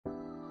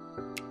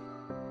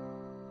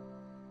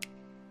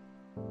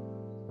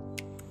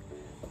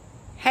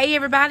Hey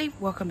everybody,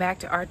 welcome back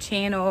to our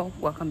channel.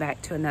 Welcome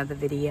back to another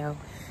video.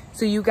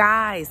 So you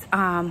guys,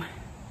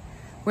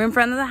 we're in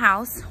front of the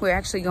house. We're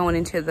actually going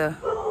in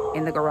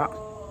the garage.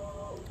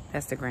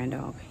 That's the grand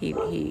dog. He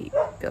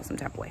feels some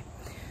type of way.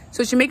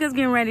 So Shamika's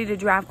getting ready to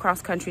drive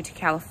cross country to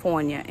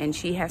California, and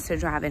she has to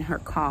drive in her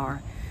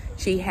car.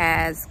 She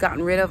has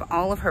gotten rid of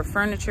all of her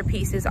furniture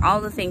pieces, all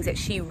the things that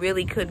she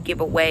really could give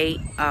away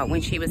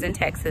when she was in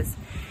Texas.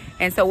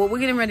 And so what we're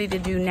getting ready to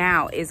do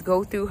now is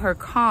go through her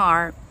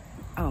car.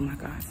 Oh my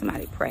God,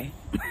 somebody pray.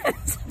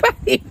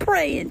 Somebody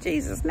pray in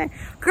Jesus' name.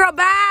 Girl,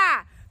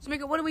 bye.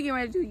 Shamika, what are we getting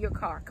ready to do to your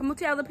car? Come on,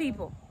 tell the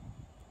people.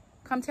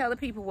 Come tell the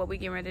people what we're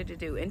getting ready to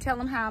do. And tell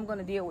them how I'm going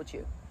to deal with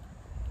you.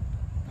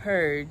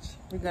 Purge.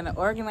 We're going to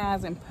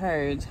organize and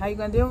purge. How you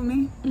going to deal with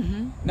me?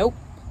 Mm-hmm. Nope.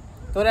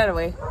 Throw that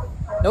away.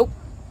 Nope.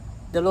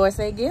 The Lord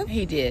said give?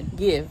 He did.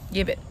 Give.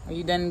 Give it. Are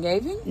you done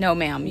giving? No,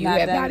 ma'am. You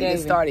have not even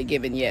started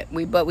giving yet.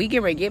 But we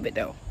get ready to give it,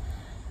 though.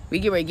 We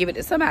get ready to give it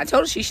to somebody. I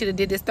told her she should have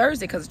did this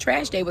Thursday because the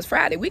trash day was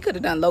Friday. We could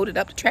have done loaded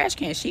up the trash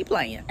can. She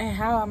playing. And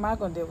how am I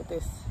going to deal with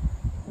this?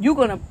 You're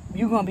gonna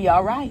be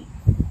all right.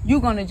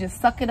 You're going to just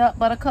suck it up,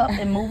 buttercup,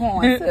 and move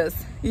on,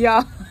 sis.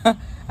 Y'all, I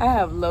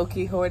have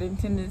low-key hoarding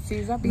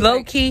tendencies.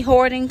 Low-key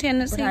hoarding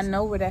tendencies? But I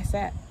know where that's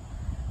at.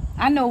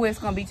 I know where it's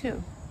going to be,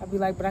 too. I'll be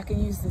like, but I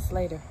can use this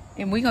later.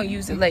 And we're going to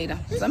use it later.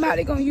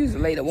 Somebody going to use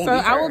it later. Won't so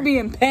be I will be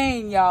in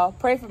pain, y'all.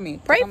 Pray for me.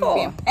 Pray for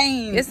me in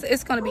pain.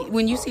 It's going to be,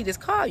 when you see this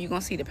car, you're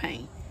going to see the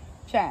pain.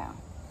 Child.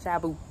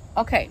 Shabu.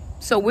 Okay,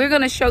 so we're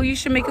going to show you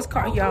Shamika's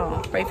car.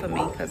 Y'all, pray for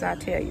me because I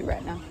tell you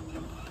right now.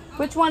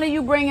 Which one are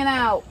you bringing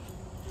out?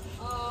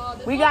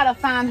 We got to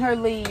find her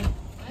lead.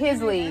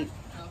 His lead.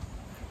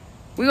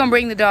 We're going to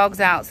bring the dogs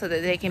out so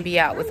that they can be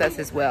out with us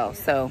as well.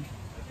 So,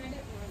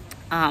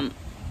 I'm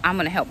going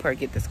to help her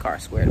get this car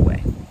squared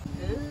away.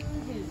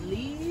 His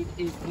lead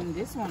is in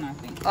this one, I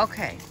think.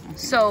 Okay,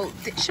 so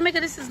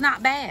Shamika, this is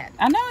not bad.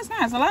 I know it's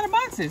not. It's a lot of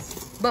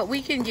boxes. But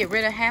we can get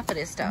rid of half of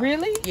this stuff.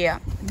 Really? Yeah.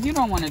 You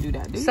don't want to do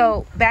that, do you?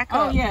 So, back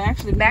up. Oh, yeah,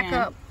 actually, back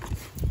up.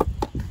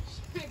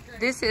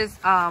 This is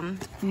half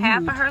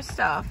of her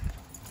stuff.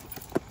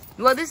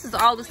 Well, this is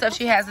all the stuff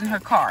she has in her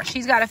car.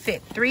 She's got to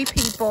fit 3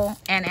 people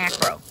and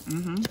Acro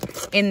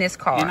in this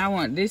car. And I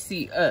want this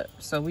seat up,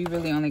 so we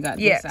really only got side.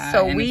 this side.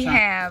 So we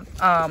have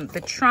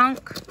the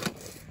trunk,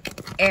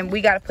 and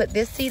we got to put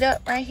this seat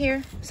up right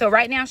here. So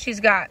right now she's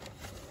got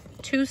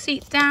 2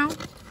 seats down.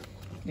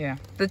 Yeah.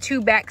 The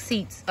 2 back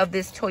seats of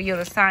this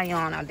Toyota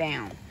Scion are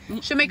down.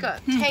 Shamika,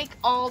 take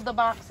all the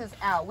boxes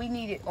out. We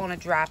need it on a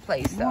dry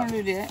place, though. I want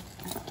to do that.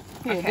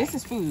 Here, okay. This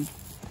is food.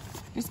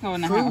 This go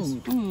in the house.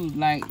 Food,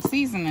 like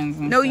seasonings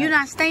and No, stuff. you're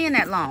not staying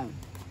that long.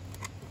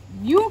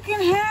 You can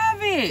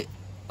have it.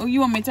 Oh, you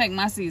want me to take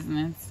my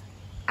seasonings?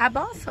 I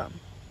bought some.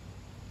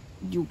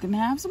 You can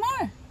have some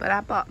more. But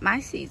I bought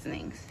my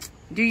seasonings.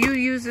 Do you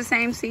use the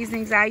same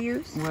seasonings I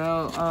use?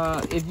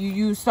 Well, if you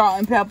use salt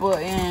and pepper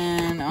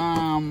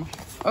and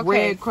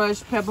red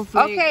crushed pepper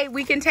flakes. Okay,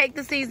 we can take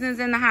the seasonings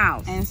in the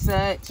house. And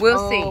such.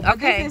 We'll see.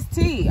 Okay. This is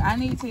tea. I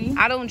need tea.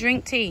 I don't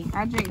drink tea.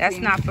 I drink tea. That's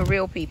not for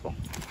real people.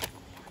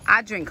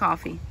 I drink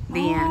coffee. The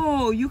end.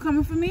 Oh, you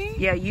coming for me?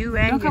 Yeah, you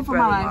and don't your come for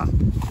my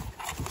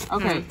brother-in-law.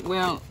 life. Okay,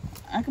 well,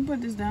 I can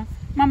put this down.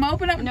 Mama,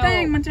 open up the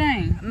thing, my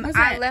chain.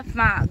 I left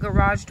my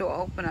garage door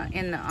opener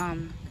in the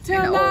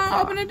Tell in the old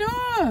car. Open the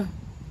door.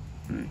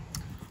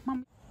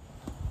 Mama.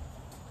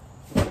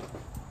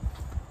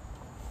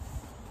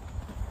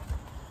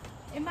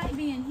 It might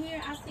be in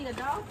here. I see a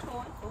dog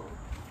toy. Oh.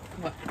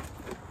 What?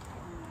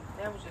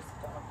 That was just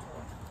a dog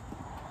toy.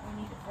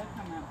 We need to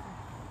come out.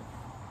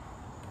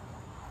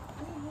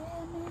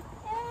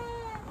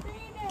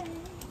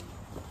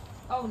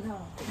 Oh no.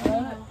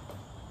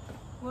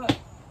 What?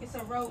 It's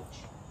a roach.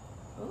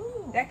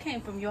 Ooh. That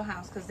came from your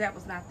house because that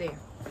was not there.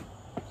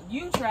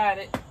 You tried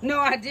it. No,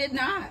 I did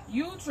not.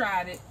 You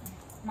tried it.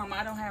 Mama,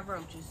 I don't have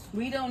roaches.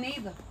 We don't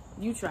either.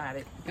 You tried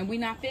it. And we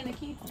not finna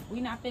keep them. We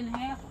not finna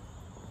have them.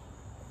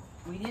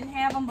 We didn't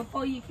have them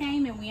before you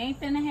came, and we ain't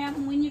finna have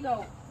them when you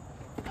go.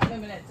 I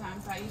remember that time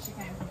Taisha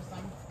came from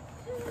something.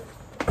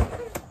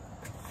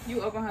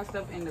 You open her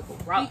stuff in the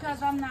garage.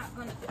 Because I'm not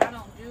gonna. I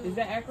don't do. Is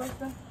that Acro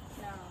stuff?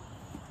 No.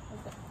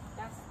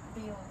 That's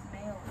Bill's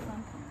mail or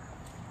something.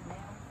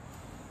 Mail.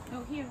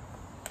 No, here.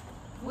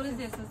 What is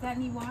this? Does that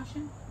need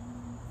washing?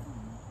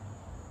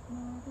 No,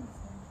 I think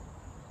so.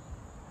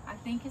 I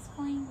think it's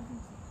clean. I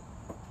think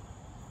so.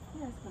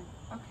 Yeah, it's clean.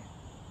 Okay.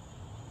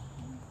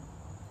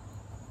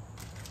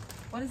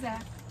 What is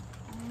that?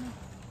 I don't know.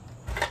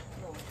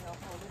 Lord,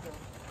 help, hold it up.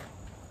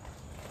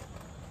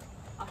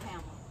 A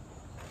hammer.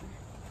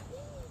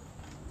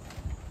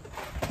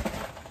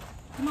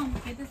 Come on,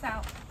 get this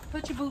out.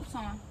 Put your boots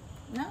on.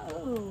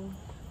 No.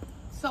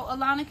 So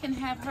Alana can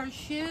have her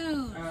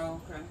shoes.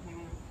 Oh, okay.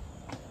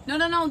 No,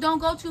 don't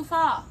go too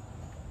far.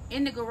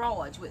 In the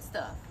garage with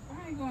stuff.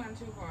 I ain't going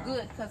too far.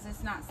 Good, because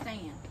it's not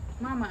staying.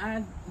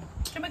 Mama,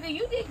 Shamika,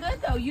 you did good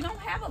though. You don't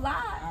have a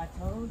lot. I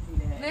told you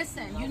that.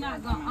 Listen, you're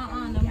not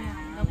gonna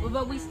no,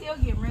 but we still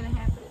getting rid of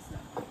half of this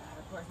stuff.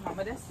 Of course,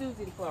 Mama, that's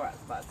Susie the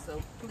Clorox box,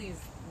 so please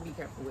be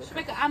careful with it.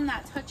 Shamika, I'm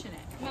not touching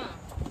it. Come on.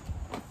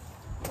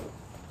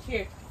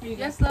 Here you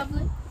Yes, go.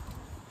 lovely.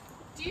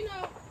 Do you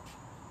know?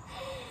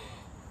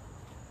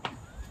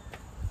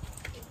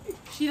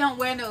 She don't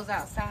wear those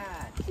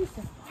outside.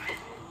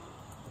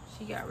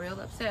 She got real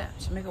upset.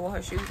 Shamika wore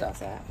her shoes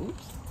outside.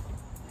 Oops.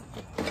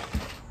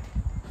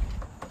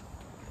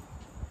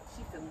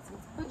 She feeling some.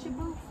 Put your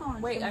boots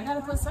on. Wait, I Shamika.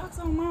 gotta put socks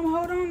on, Mom.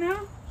 Hold on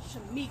now.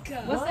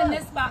 Shamika. What's in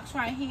this box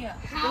right here?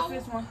 How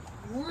What's this one?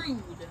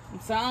 rude.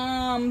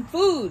 Some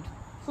food.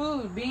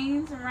 Food,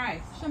 beans and rice.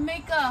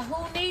 Shamika,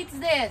 who needs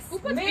this? Who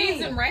puts Me.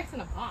 beans and rice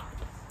in a box?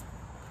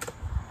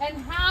 And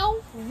how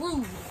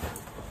rude.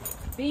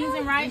 Beans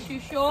and rice, you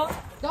sure?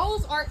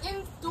 Those are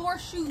indoor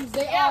shoes.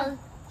 They Yeah. are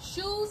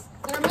shoes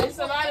that are meant There's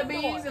for a lot of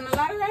indoors. beans and a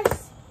lot of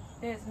rice.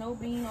 There's no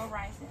bean or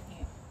rice in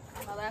here.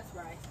 Oh, that's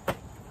rice.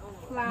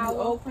 You Flour.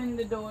 opened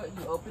the door.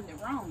 You opened it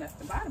wrong. That's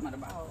the bottom of the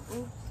box.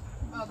 Oops.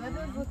 Oh, that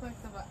does look like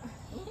the.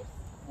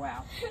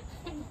 Wow.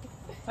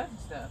 Such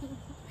stuff.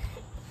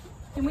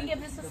 Can we give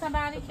this to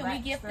somebody? The Can we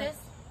black gift stuff. this?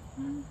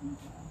 Mm-hmm.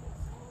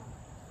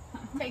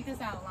 Take this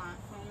out of line.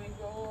 Oh my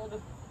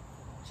God.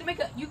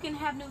 Shamika, you can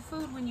have new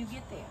food when you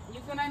get there.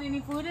 You can have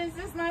any food in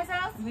this nice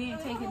house? We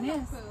ain't taking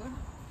this. Food.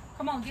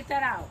 Come on, get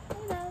that out.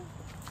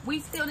 We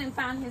still didn't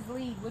find his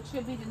lead, which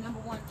should be the number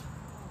one.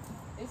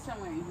 It's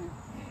somewhere in here.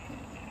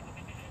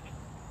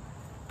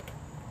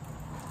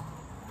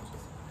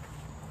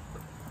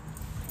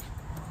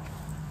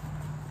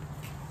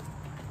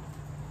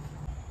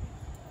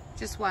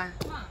 Just why?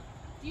 Mom,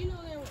 do you know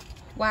there were...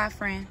 Why,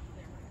 friend?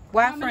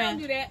 Why, Mama, don't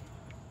do friend? that.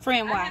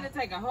 Friend, I why? had to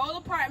take a whole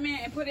apartment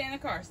and put it in the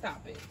car.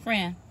 Stop it.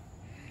 Friend.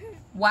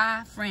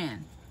 Why,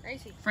 friend?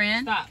 Gracie.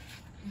 Friend? Stop.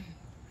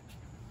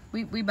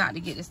 We about to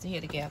get this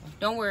here together.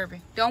 Don't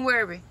worry. Don't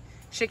worry.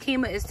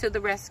 Shakema is to the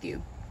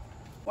rescue.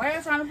 Why are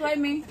you trying to play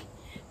me?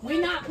 We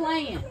not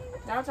playing.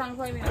 Y'all trying to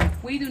play me?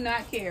 We do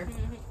not care.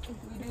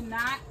 We do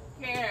not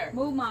care.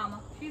 Move,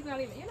 mama. She's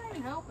not even... You're not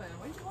even helping.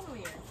 What are you doing over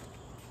here?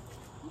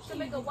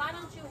 Shamika, why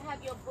don't you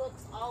have your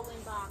books all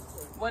in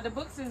boxes? Well, the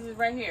books is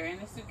right here in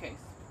the suitcase.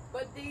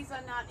 But these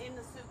are not in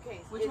the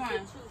suitcase. Which is one? it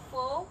too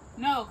full?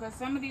 No, because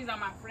some of these are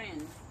my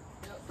friends.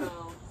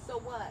 So, So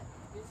what?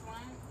 this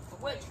one,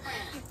 Which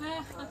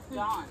friend?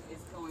 Dawn is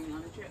going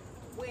on a trip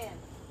When?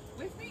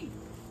 with me.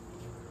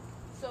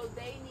 So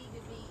they need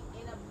to be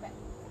in a bag.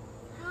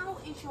 How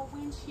is your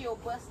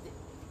windshield busted?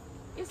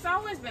 It's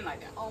always been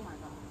like that. Oh my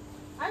God.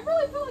 I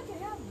really feel like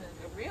it has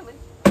been. Really?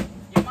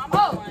 Your mama's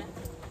Oh. one.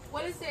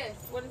 What is this?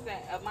 What is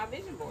that? My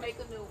vision board. Make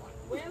a new one.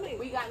 Really?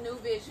 We got new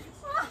visions.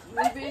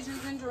 New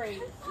visions and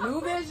dreams. New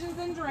visions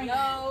and dreams.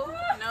 No,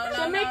 no,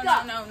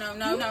 Shamika,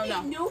 no.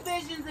 You need new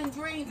visions and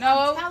dreams. No,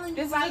 I'm telling you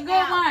this is right a good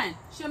now. one.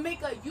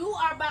 Shamika, you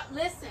are about,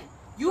 listen,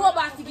 you are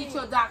about to get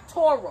your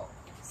doctoral.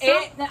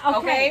 It, Something-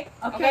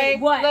 okay.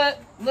 What?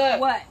 Look.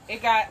 What?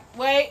 It got,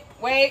 wait.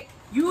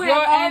 You You're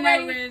have an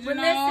already, original but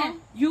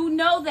listen, you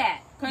know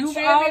that. You've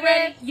Contributor,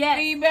 already, yes,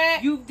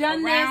 feedback you've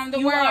done around this.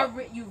 the world.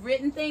 You've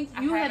written things.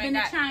 I You have haven't been to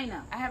got-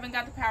 China. I haven't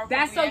got the power.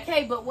 That's couple yet.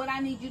 okay, but what I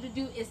need you to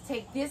do is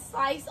take this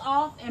slice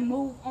off and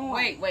move on.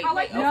 Wait. I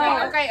like no.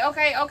 Okay.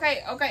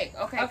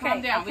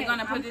 Calm down. We're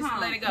gonna put this.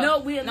 calm. Let it go. No,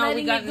 we're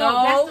letting it go.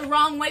 No. That's the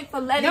wrong way for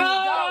letting it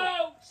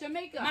No. go.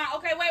 Shamika,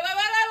 Okay. Wait.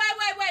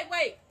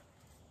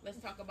 Let's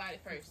talk about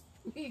it first.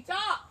 we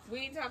talk. We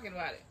ain't talking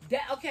about it.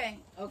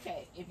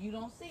 Okay. If you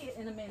don't see it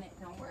in a minute,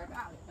 don't worry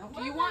about it. Don't Do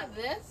worry you about want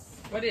this?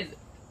 What is it?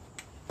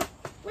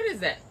 What is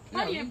that? No,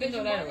 How do you you can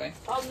throw that away. it.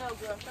 Oh no,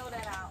 girl, throw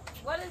that out.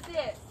 What is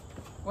this?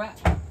 What?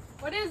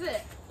 What is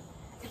it?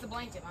 It's a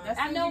blanket, Mom. That's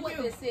I know what what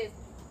you do. this is.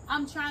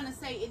 I'm trying to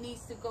say it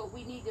needs to go.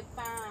 We need to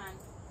find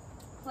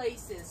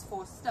places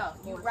for stuff.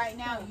 Right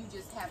now, you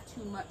just have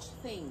too much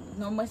things.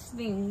 No much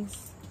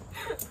things.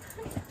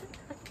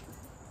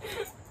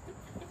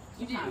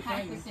 You didn't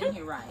pack this in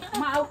here right.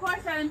 Of course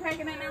I didn't pack it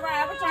in there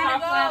right. I was trying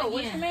Talk loud to go.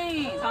 What again. you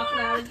mean? Talk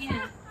loud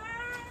again.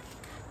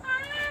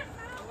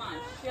 Come on,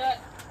 shut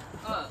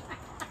up.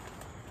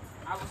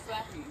 I will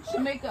slap you.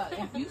 Shamika,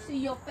 if you see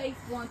your face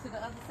going to the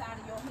other side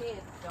of your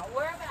head, don't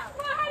worry about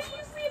it. How do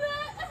you see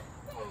that?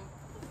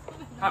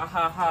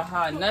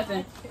 Ha.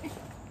 Nothing.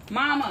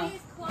 Mama.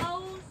 These clothes.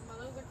 Oh,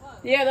 those are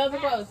closed. Yeah, those are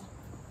closed.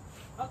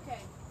 Okay,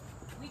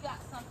 we got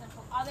something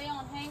for. Are they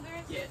on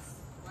hangers? Yes.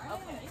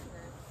 Okay.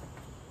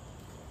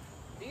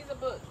 These are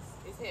books.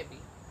 It's heavy.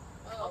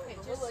 Okay,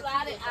 just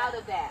slide it out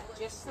of that.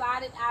 Just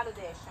slide it out of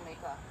there,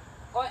 Shamika.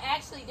 Or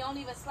actually, don't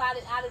even slide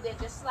it out of there.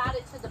 Just slide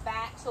it to the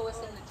back so it's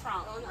in the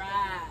trunk.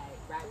 Right.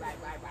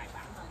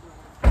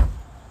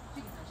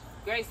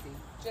 Gracie.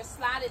 Just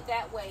slide it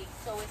that way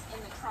so it's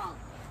in the trunk.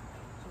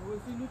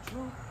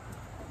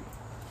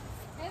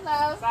 Hey,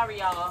 love. Sorry,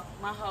 y'all.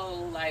 My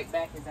whole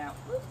back is out.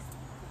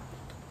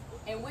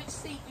 And which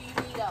seat do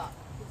you need up?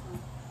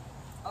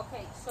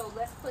 Okay, so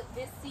let's put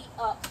this seat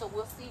up so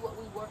we'll see what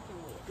we're working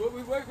with. What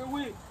we working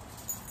with?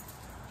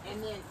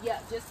 And then, yeah,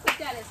 just put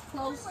that as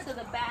close to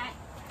the back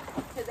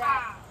to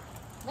that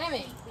Let me.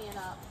 seat being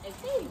up as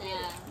you can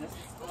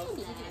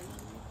get it.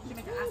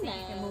 Shamika, I think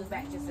you can move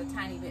back just a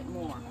tiny bit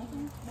more.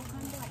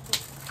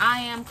 I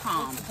am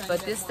calm, but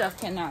this stuff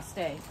cannot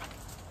stay.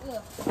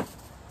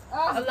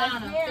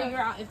 Alana, figure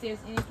out if there's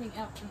anything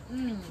else.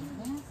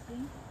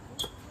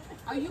 Nasty.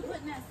 Are you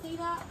putting that seat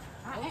up?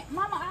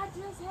 Mama, I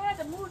just had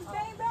to move the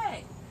thing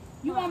back.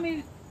 You want me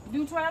to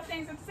do 12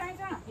 things at the same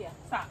time? Yeah.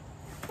 Stop.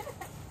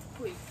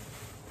 Please.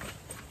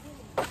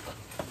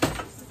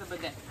 This is a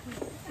bidet.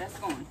 That's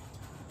going.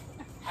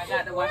 I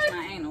got to wash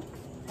my anal.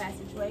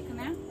 Passageway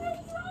canal.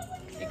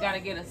 You gotta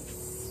get a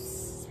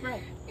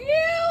spray. Ew,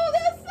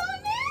 that's so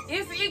nasty.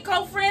 It's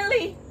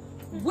eco-friendly.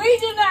 We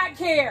do not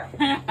care.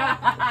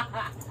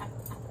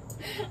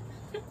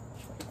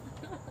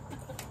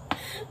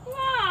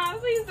 Mom,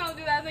 please don't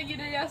do that like you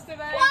did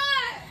yesterday.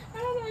 What? I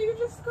don't know, you were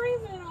just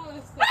screaming and all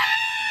this stuff.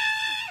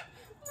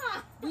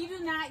 Mom, We do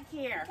not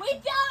care.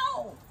 we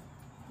don't.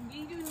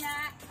 We do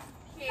not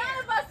care.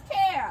 None of us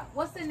care.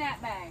 What's in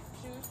that bag?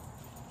 Shoes?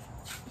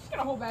 She's got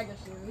a whole bag of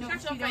shoes. No,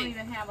 Shut she your don't face.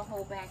 even have a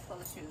whole bag full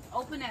of shoes.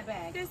 Open that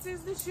bag. This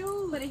is the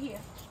shoes. Put it here.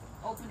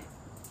 Open it.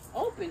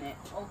 Open it.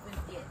 Open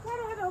it. Why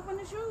do I have to open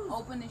the shoes?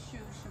 Open the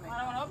shoes, Shemay. I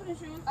don't want to open the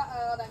shoes.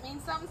 Uh-oh, that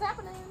means something's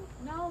happening.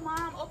 No,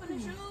 Mom. Open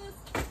the shoes.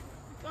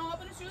 Don't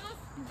open the shoes.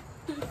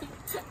 What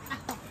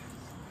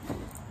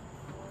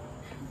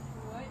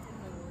in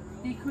the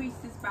world? Decrease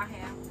this by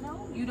half.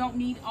 No. You don't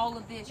need all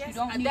of this. Yes, you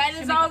don't need that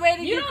is Shemay.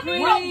 already You don't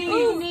decreased. need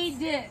you need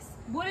this.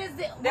 What is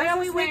it? That's Where a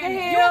we with the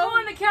standard. hill? You're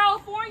going to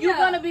California. You're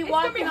gonna be It's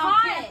walking gonna be on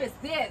hot. campus.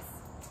 This.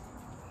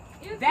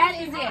 It's That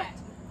gonna is be it. hot.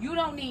 You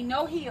don't need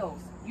no heels.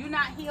 You're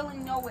not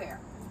heeling nowhere.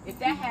 If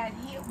that had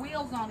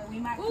wheels on it, we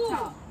might Ooh,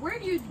 talk. where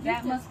do you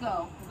That get must this?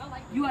 go. I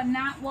like You are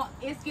not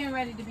it's getting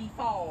ready to be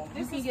fall.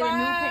 This you can is get a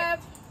new pair. $5.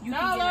 You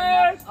can get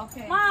a new,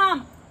 okay.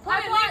 Mom, put I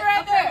it bought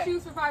right a pair of there.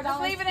 shoes for $5.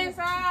 Just leave it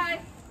inside.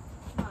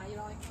 Nah, you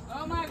don't like them.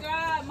 Oh my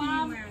God,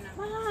 Mom. wearing them.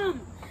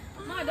 Mom.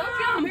 Nah, don't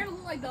you have them here to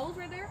look like those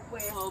right there?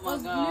 Where? Oh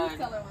Those nude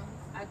color ones.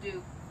 I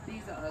do.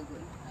 These are ugly.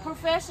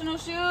 Professional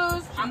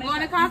shoes. I'm going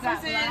to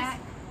conferences. You got black.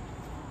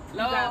 You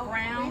got They have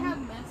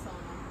brown. mints on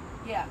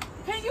them. Yeah.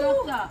 Can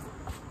Stuffed up.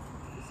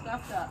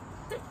 Stuffed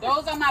up.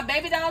 Those are my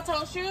baby doll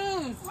toe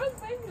shoes.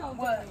 What's baby doll?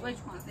 What? Which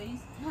ones? These?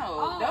 No,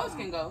 Oh. those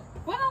can go.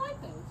 But I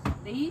like those.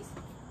 These?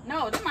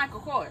 No, they're Michael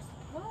Kors.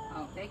 What?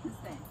 Oh, they can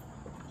stay.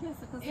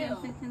 Jessica Ew.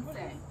 Simpson can What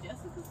stay. is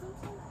Jessica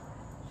Simpson?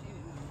 She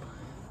didn't even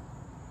mind.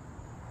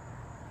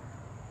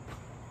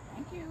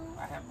 Thank you.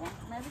 I have one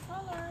from every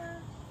color.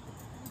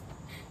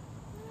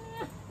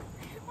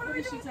 What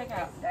did she take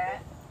out?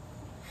 That.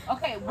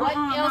 Okay, what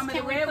else Mama,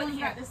 can the we red put ones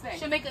here? got to stay.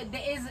 Shamika,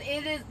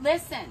 it is,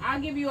 listen. I'll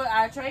give you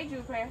I'll trade you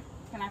a pair.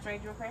 Can I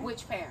trade you a pair?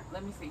 Which pair?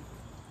 Let me see.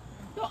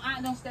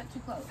 Don't step too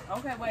close.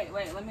 Okay, wait,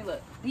 let me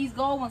look. These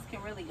gold ones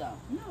can really go.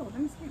 No, let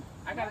me see.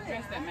 I got a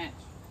dress that match.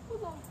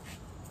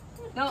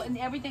 No, and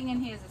everything in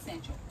here is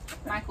essential.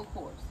 Michael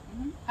Kors.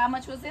 Mhm. How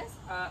much was this?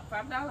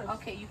 $5.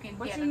 Okay, you can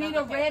But get you need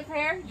another a red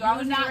pair? You You're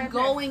always need a not red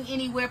pair. going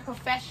anywhere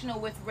professional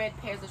with red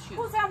pairs of shoes.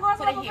 Who said I'm going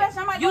Put to it a here.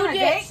 professional? I'm not You going on a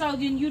did, date. so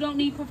then you don't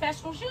need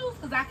professional shoes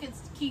because I can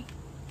keep.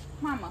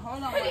 Mama,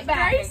 hold on. Put it wait.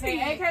 back.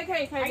 Hey, Are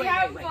you wait,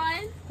 having wait.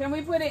 fun? Can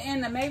we put it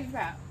in the maybe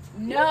pouch?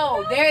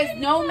 No, there is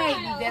no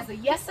maybe. There's a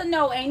yes or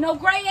no. Ain't no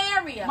gray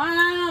area.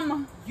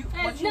 Mom.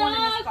 What you want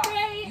in this car?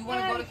 gray You want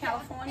to go to area.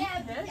 California?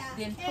 Yes.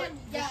 Then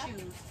put the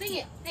shoes. See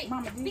it.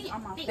 Mama, these are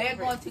my They're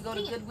going to go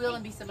to Goodwill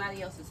and be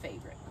somebody else's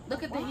favorite.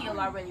 Look at the heel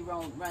already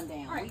run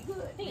down. All right. We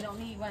good. We don't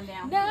need run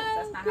down No heels.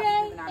 That's not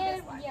how we live in our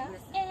best life. area.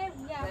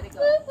 Listen, let it go.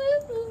 Woo,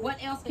 woo, woo.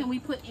 What else can we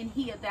put in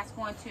here that's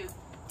going to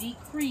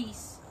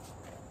decrease?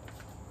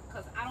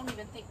 Because I don't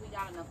even think we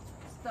got enough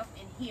stuff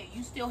in here.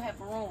 You still have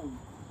room.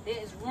 There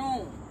is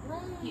room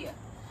here.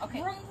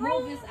 Okay, Room, move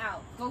room. this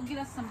out. Go get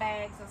us some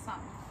bags or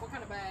something. What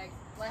kind of bags?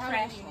 Like how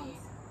Trash many do you ones. need?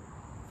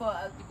 For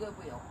the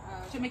Goodwill.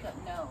 Shamika,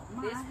 no.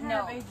 Ma, This, I have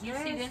no. a You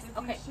dress see this? with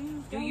Okay. these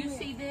shoes. Do Go you ahead.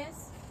 see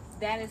this?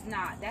 That is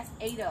not. That's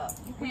 8 up.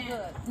 You We can't-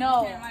 good. you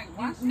No. can't, like,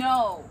 wash it?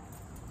 No.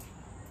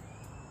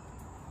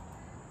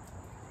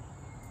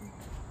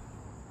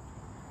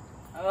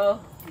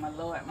 Oh, my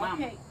Lord. Mama.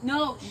 Okay.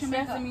 No, You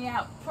stressing Shamika. me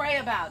out. Pray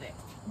about it.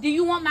 Do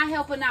you want my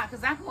help or not?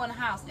 Because I can go in the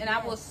house and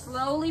I will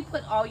slowly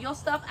put all your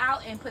stuff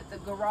out and put the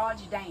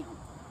garage down.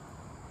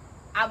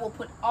 I will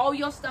put all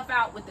your stuff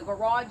out with the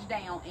garage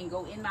down and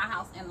go in my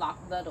house and lock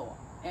the door.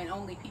 And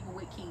only people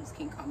with keys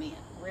can come in.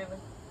 Really?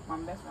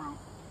 Mom, that's wrong.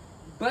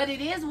 But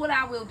it is what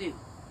I will do.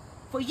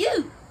 For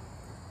you.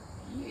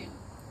 Yeah.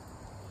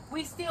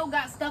 We still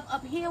got stuff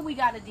up here we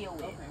got to deal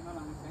with. Okay, hold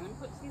on. Let me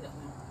put the seat up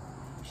now.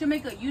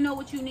 Shamika, you know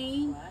what you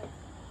need?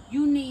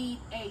 You need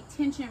a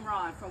tension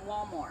rod from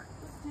Walmart.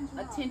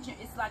 A tension,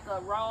 it's like a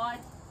rod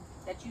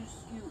that you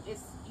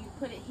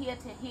put it here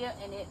to here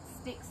and it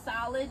sticks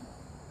solid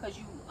because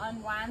you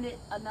unwind it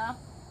enough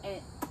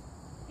and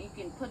you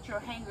can put your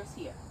hangers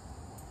here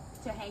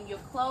to hang your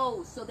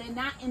clothes so they're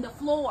not in the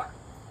floor.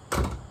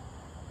 Okay.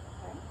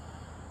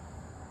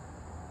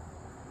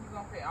 You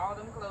gonna fit all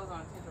them clothes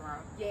on a tension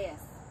rod? Yes.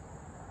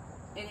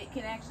 And it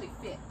can actually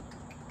fit.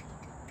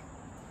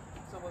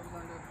 So what we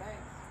gonna do with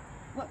bags?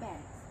 What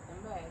bags?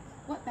 Them bags.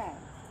 What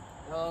bags?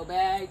 The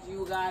bags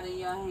you got in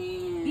your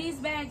hand. These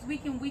bags we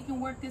can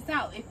work this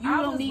out. If you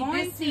I don't was need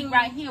going this seat to-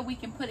 right here, we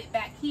can put it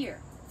back here.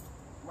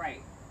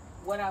 Right.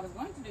 What I was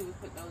going to do was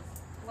put those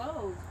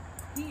clothes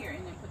here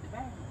and then put the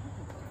bag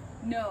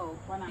in. No,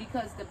 Why not?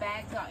 because the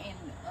bags are in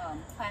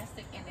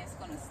plastic and it's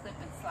gonna slip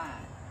and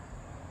slide.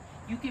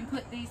 You can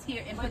put these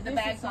here and put the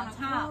bags on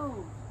top.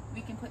 We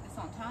can put this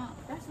on top.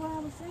 That's what I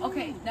was saying.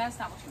 Okay, that's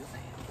not what you were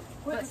saying.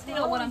 Put But the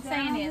still, what I'm clothes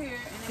saying down is, here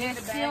and then there's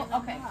put the still bags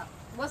on okay. top.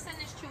 What's in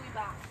this chewy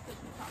box?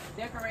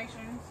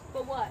 Decorations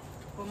For what?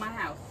 for my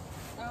house.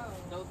 Oh.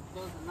 Those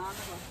are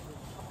non-negotiable.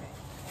 Okay.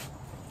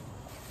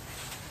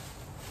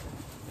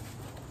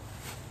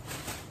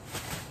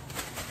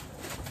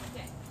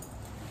 Okay.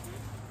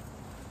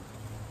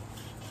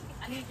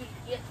 I need you to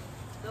get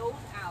those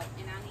out,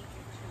 and I need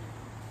you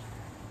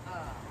to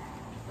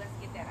let's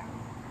get that out.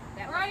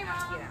 That one Right,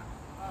 has to Mom. get out.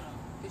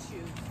 The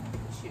shoes,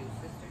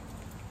 sister.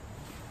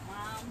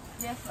 Mom,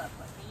 yes, love.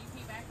 Can you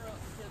keep back row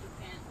until the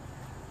 10th?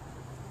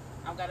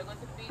 I've got to go to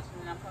the beach,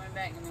 and then I'm coming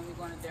back, and then we're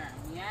going to Durham.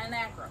 Yeah, and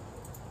Acro.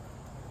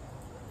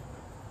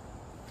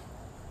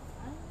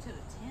 To the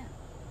 10th.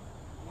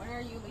 When are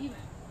you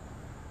leaving?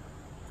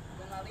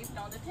 When I leave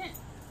on the 10th.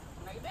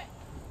 When I get back.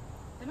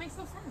 That makes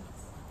no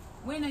sense.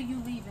 When are you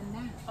leaving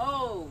now?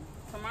 Oh,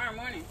 tomorrow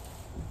morning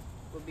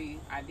would be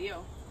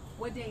ideal.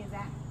 What day is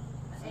that?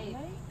 The 8th.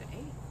 The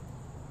 8th.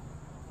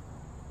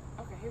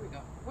 Okay, here we go.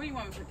 Where do you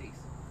want me to put these?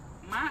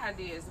 My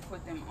idea is to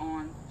put them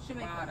on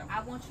bottom.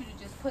 I want you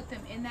to just put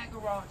them in that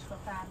garage for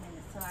 5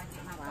 minutes till I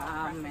get my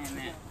thought process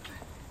together.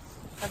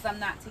 Because I'm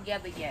not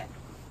together yet.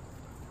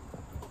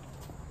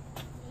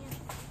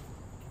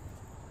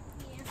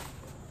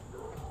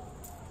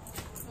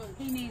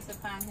 He needs to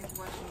find his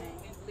what's your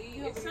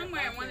name. It's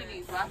somewhere in one of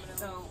these boxes.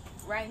 So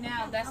right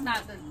now, that's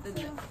not the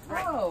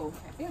right. Oh,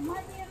 it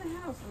might be in the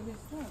house with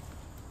his stuff.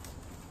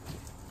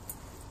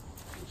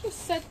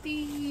 Just set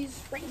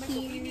these right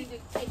We need to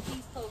take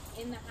these clothes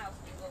in the house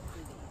and go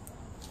through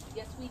these.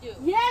 Yes, we do.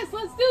 Yes,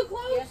 let's do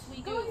clothes. Yes, we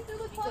do. Go through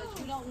the Because clothes.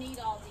 you don't need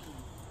all these.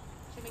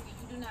 Shamika,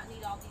 you do not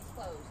need all these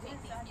clothes.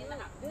 Take these in the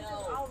house. This is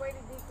No. already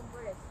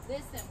decompressed.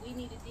 Listen, we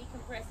need to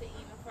decompress it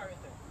even further.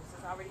 This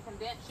is already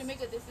condensed.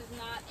 Shamika, this is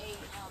not a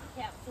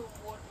capsule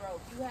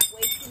wardrobe. You have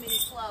way too many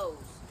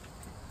clothes.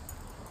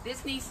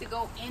 This needs to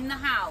go in the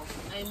house,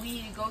 and we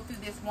need to go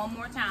through this one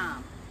more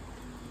time.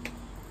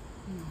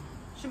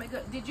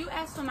 Shamika, did you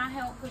ask for my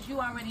help? Because you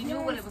already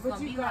knew what it was going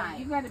to be like.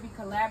 You got to be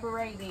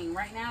collaborating.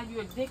 Right now,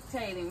 you're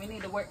dictating. We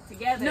need to work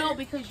together. No,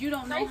 because you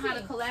don't know how to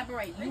Tracy.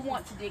 collaborate. You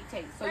want to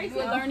dictate. So Tracy.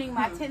 you're learning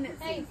my tendencies.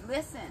 Hey.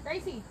 Listen,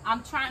 Gracie.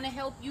 I'm trying to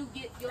help you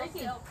get yourself Tracy.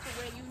 to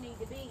where you need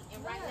to be.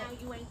 And right Yeah. now,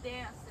 you ain't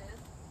there, sis.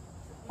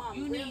 Mom,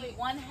 You really? need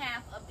one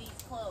half of these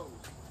clothes.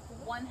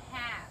 One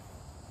half.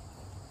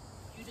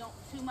 You don't,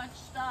 too much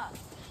stuff.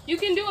 You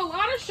can do a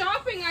lot of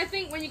shopping, I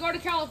think, when you go to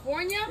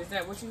California. Is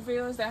that what you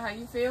feel? Is that how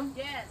you feel?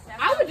 Yes.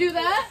 That's I what would do it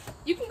that.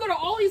 You can go to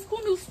all these cool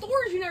new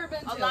stores you've never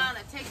been is. to.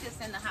 Alana, take this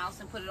in the house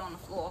and put it on the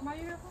floor. Why are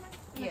you there for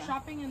me? Yeah.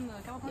 Shopping in the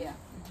California?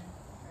 Yeah.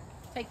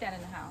 Take that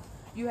in the house.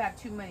 You have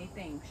too many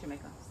things,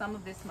 Shamika. Some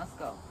of this must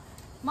go.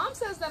 Mom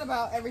says that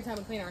about every time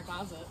we clean our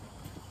closet.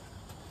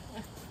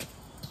 You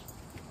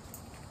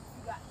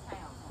got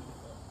towels on the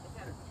floor. Is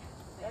that a towel?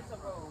 That's a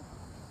robe.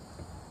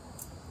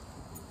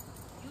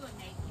 You are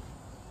naked.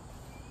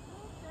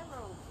 That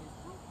robe is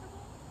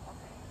comfortable.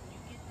 Okay, you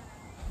get that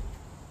out.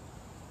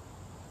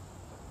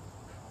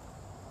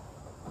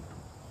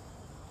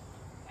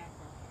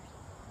 Afro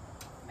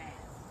hair.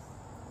 Masks.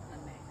 A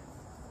mask.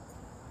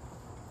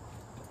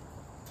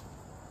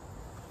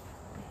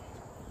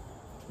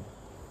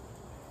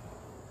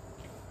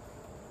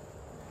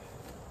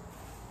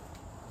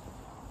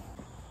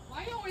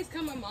 Why you always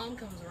come when Mom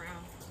comes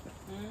around?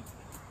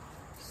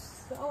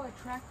 So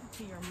attracted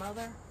to your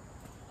mother.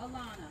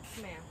 Alana,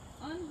 Ma'am.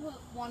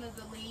 unhook one of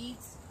the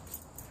leads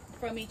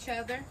from each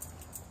other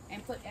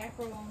and put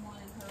Afro on one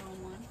and her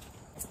on one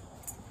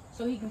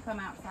so he can come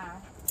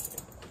outside.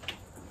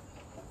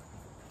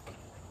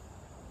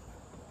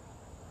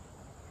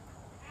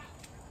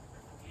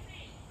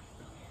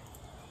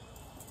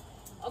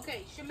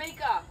 Okay,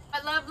 Shamika.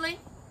 My lovely.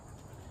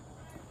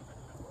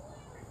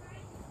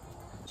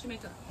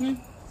 Shamika.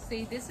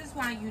 See, this is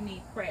why you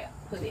need prep.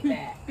 Put it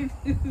back.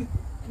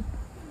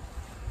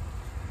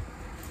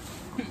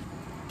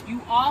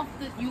 You off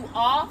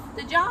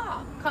the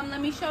job. Come, let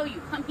me show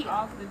you. Come here.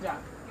 Off the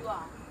job. You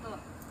are. Look.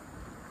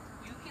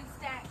 You can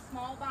stack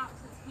small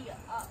boxes here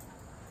up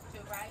to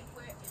right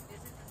where, if this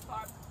is as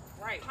far,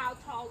 Right. how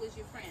tall is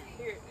your friend?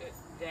 Here,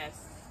 that's,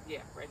 yeah,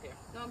 right there.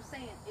 No, I'm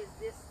saying, is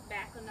this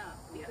back enough?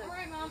 Yeah. Because All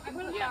right, Mom. you I can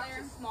put it put out it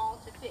there. too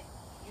small to fit.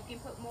 You can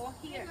put more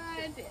here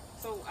Hey, to bud. fit.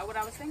 So what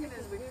I was thinking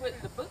is we put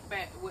the book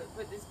back,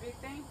 put this big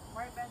thing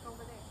right back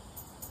over there.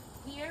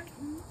 Here,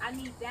 I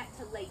need that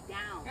to lay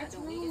down. That's I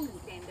don't need it rude. to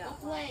stand Go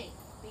up. play.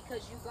 Because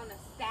you're going to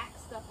stack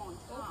stuff on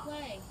Go top.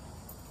 play.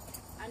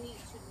 I need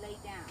it to lay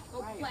down.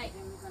 Go Right, play. but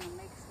then we're gonna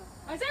make stuff.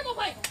 I said go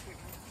play.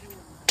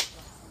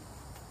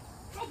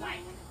 Go play.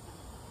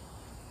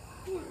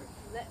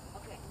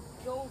 Okay,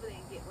 go over there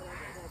and get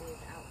whatever that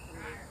is out from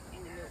there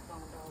in the milk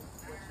bone dog.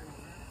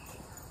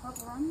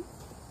 Pepperoni?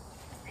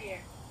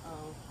 Here.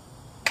 Oh.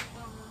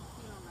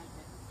 You don't like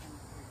that.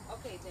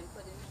 Okay, then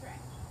put it in the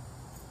trash.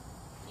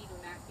 He do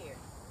not care.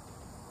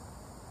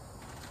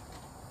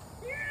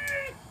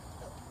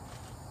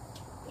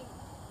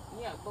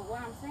 what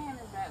I'm saying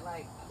is that,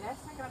 like,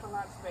 that's taking up a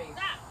lot of space.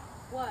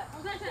 What?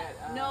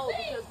 That, No,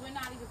 because we're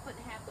not even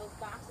putting half those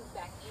boxes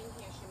back in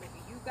here,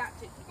 Shamika. You got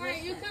to.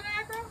 Alright, you Listen, come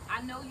acro?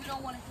 I know you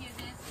don't want to hear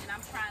this, and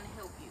I'm trying to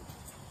help you.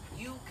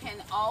 You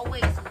can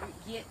always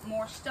get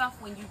more stuff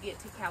when you get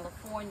to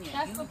California.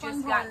 That's you the just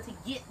fun got part. to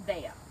get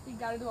there. You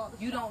gotta do all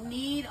the You don't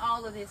need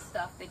all of this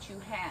stuff that you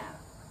have.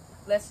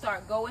 Let's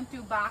start going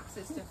through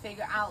boxes to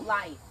figure out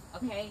life,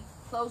 okay?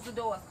 Close the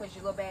doors because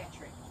you're a little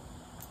battery.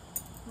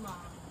 Mom,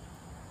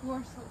 you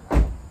are so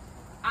right.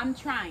 I'm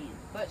trying,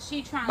 but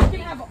she trying You to can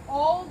be. have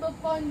all the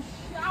fun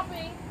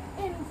shopping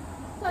in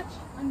such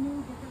a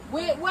new different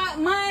With what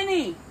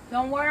money?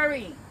 Don't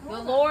worry. The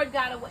Lord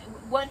got away.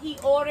 What he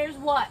orders,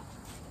 what?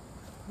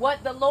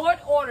 What the Lord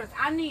orders.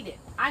 I need it.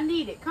 I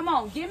need it. Come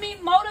on. Give me,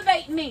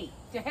 motivate me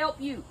to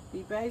help you. He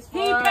pays for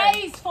He it.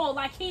 pays for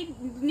like he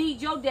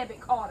needs your debit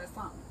card or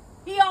something.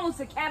 He owns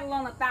the cattle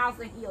on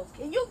 1,000 hills.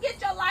 Can you get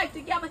your life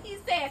together? He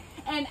said,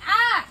 and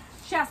I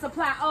shall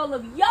supply all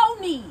of your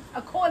needs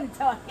according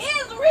to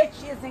his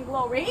riches and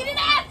glory. He didn't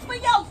ask for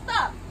your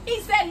stuff. He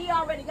said he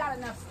already got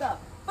enough stuff.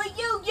 For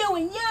you, you,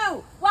 and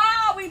you.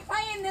 Why are we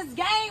playing this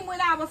game with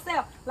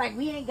ourselves? Like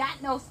we ain't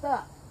got no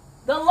stuff.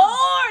 The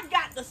Lord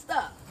got the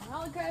stuff.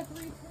 Malachi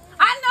 3:10.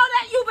 I know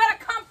that you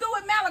better come through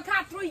with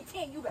Malachi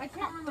 3:10. You better I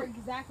can't come remember through.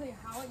 exactly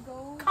how it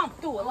goes. Come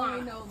through a I only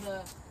line. know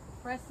the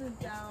press it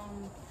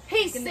down.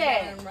 He skin it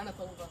said, down, and runneth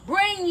over.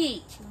 bring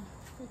ye.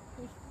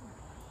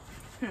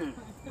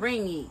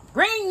 Bring ye.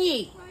 Bring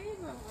ye. Why is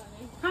that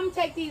funny? Come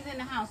take these in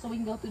the house so we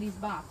can go through these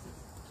boxes.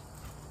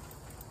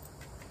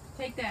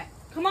 Take that.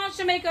 Come on,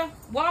 Shamika.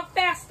 Walk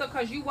faster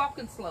because you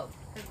walking slow.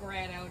 Her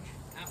grad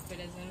outfit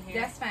is in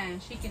here. That's fine.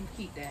 She can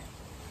keep that.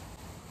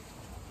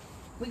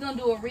 We're going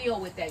to do a reel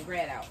with that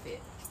grad outfit.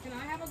 Can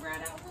I have a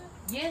grad outfit?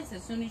 Yes,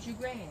 as soon as you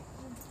grad.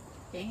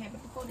 Can't have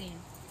it before then.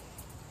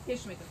 Here,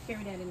 Shamika.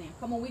 Carry that in there.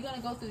 Come on, we're going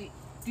to go through it.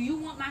 Do you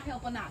want my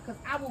help or not?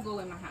 Because I will go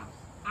in my house.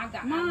 I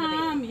got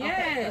Mom, Okay,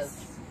 yes.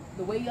 'cause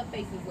the way your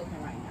face is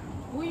looking right now.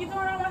 What are you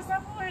throwing all my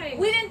stuff away?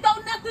 We didn't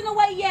throw nothing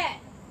away yet.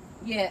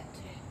 Yet.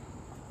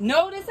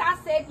 Notice I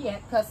said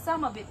yet, because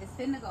some of it is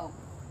finna go.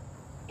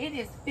 It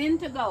is fin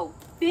to go.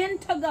 Fin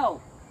to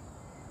go.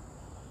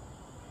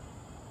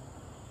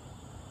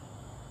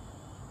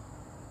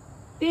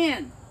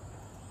 Fin.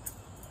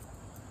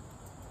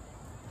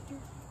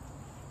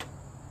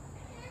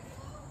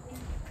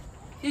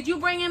 Did you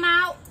bring him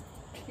out?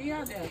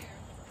 Yeah, there.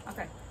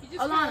 Okay. He just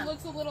Alana, kind of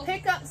looks a little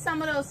Pick up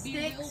some of those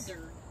sticks.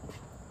 bewildered.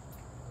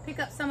 Pick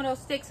up some of those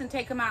sticks and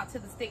take them out to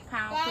the stick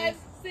pile, 5,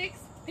 please. 6,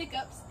 pick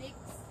up sticks.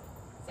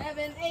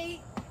 7, 8,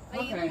 I eat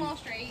Okay. them all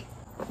straight.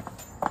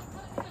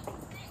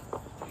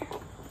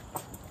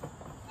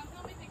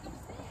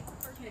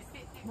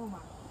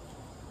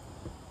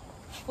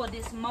 For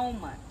this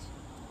moment.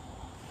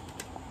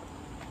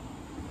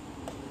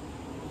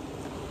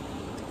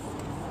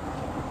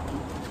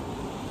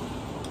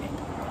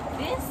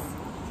 This,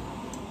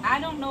 I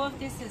don't know if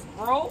this is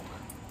broke.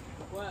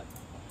 What?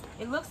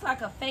 It looks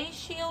like a face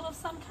shield of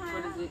some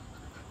kind. What is it?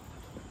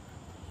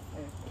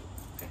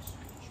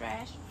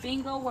 Trash.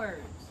 Bingo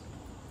words.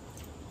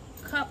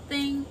 Cup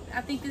thing.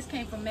 I think this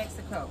came from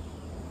Mexico.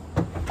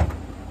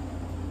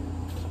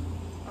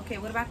 Okay,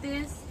 what about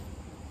this?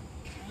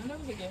 That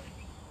was a gift.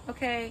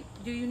 Okay,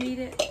 do you need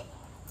it?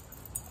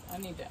 I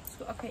need that.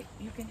 So, okay,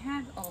 you can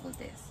have all of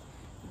this.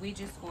 We're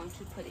just going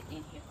to put it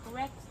in here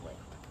correctly.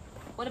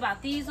 What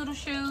about these little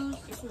shoes?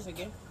 This was a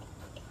gift.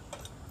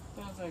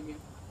 That was a gift.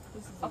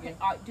 This is a Okay,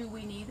 gift. do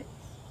we need it?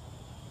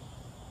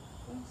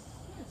 Yes.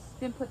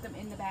 Then put them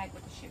in the bag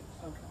with the shoes.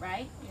 Okay.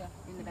 Right? Yeah.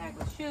 In the bag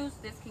with the shoes.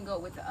 This can go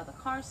with the other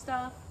car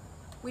stuff.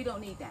 We don't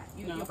need that.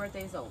 No. Your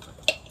birthday is over.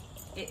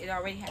 It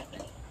already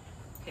happened.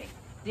 Okay.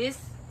 This,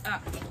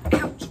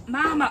 ouch,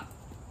 mama.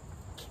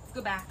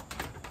 Goodbye.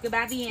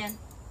 Goodbye the end.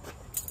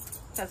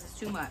 Because it's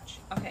too much.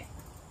 Okay.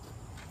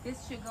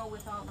 This should go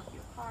with all of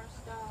your car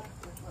stuff.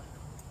 With what?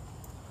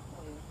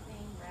 Oil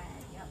clean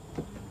rag.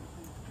 Yep.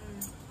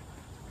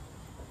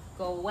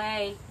 Go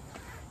away.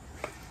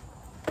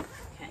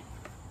 Okay.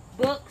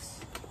 Books.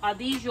 Are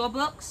these your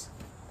books?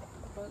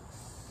 Books.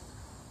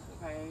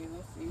 Okay,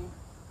 let's see.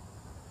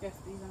 Yes,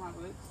 these are my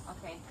books.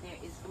 Okay. There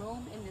is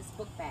room in this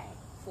book bag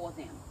for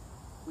them.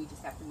 We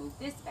just have to move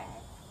this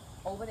bag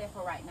over there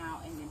for right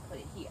now and then put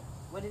it here.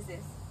 What is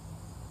this?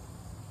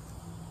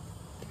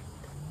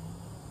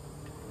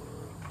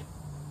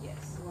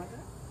 Yes. You want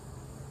that?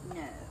 No.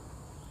 No.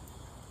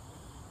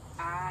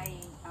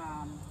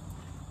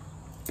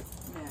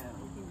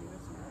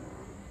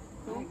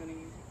 I ain't gonna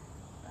use it.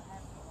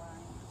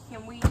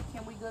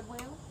 Can we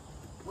Goodwill?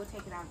 We'll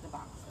take it out of the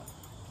box though.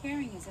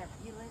 Caring is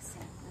every, you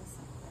listen.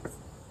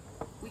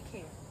 We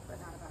care, but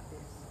not about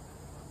this.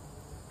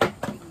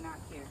 We do not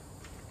care.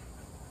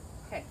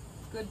 Okay,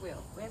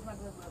 Goodwill. Where's my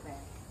Goodwill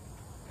bag?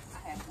 I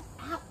have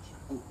one. Ouch!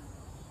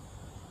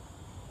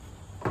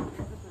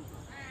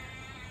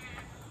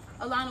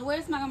 Alana,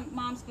 where's my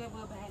mom's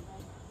Goodwill bag?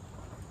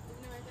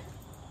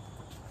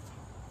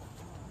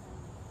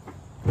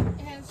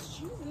 It has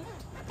shoes in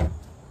there.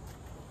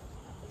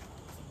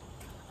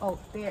 Oh,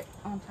 they're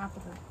on top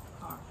of the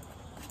car.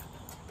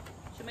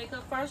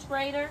 Shamika, first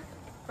grader?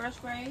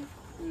 First grade?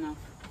 No.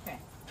 Okay.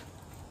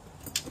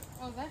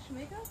 Oh, is that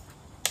Shakema?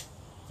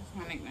 That's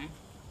my nickname.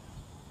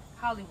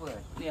 Hollywood.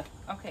 Yeah.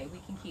 Okay, we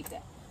can keep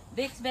that.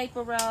 Vicks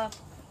Vapor Rub.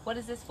 What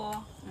is this for?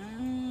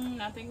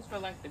 I think it's for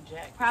like the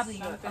jack. Probably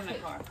something in the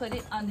car. put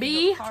it under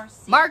B, your car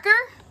seat. marker,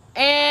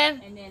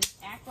 and And then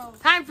Acro.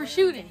 time for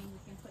shooting.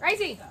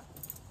 Racy.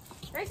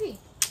 Gracie.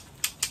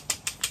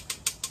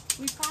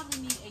 We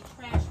probably need a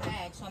trash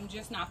bag, so I'm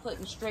just not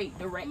putting straight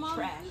direct Mom,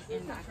 trash this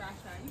in is my not trash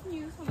bag. You can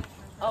use this one as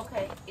trash bag.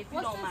 Okay, if you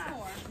What's don't this mind.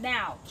 for?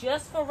 Now,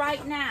 just for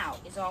right now,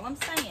 is all I'm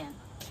saying.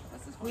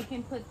 What's this We one?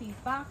 can put these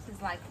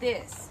boxes like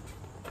this.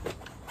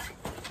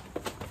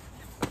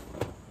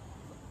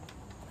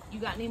 You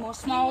got any more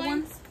small One,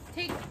 ones?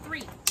 Take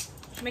 3.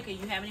 Shamika,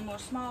 you have any more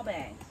small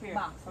bags? Here,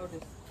 Box. hold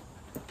this.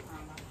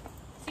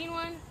 Scene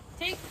 1,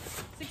 take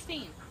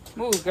 16.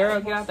 Move, girl,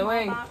 Any get more out the small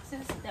way.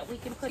 boxes that we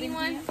can put Scene in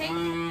 1, here? take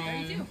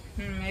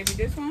 32. Maybe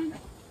this one?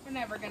 We're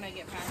never gonna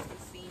get past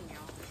this scene,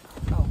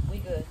 y'all. Oh, we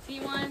good.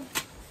 Scene 1,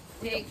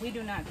 take We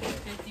do not care.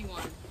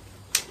 51.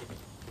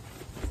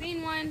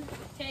 Scene 1,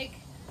 take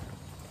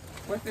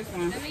What's this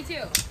one? 72.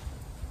 Scene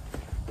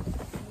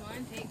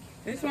 1, take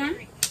This one?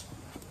 73.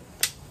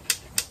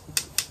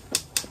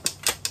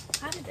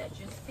 How did that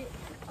just fit?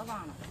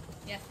 Alana,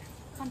 Yes,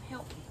 come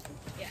help me.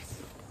 yes.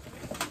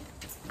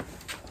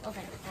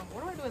 Okay, well,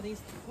 what do I do with these?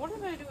 What do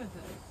I do with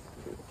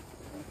this?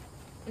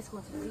 It's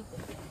going to Luca.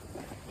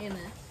 In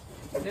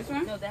this. This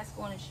one? No, that's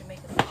going to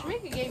Shamika.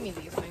 Shamika gave me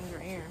these things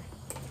right here.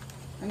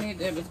 I need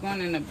that. It's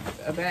going in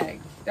a bag.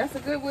 That's a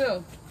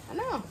Goodwill. I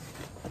know.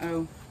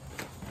 Oh.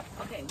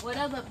 Okay, what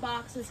other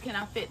boxes can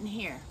I fit in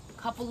here? A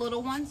couple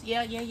little ones?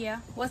 Yeah.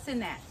 What's in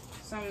that?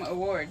 Some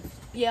awards.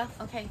 Yeah,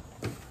 okay.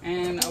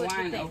 And a What you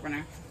wine think?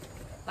 opener.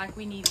 Like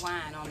we need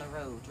wine on the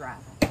road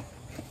driving.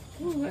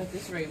 Ooh, at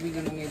this rate, we're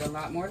going to need a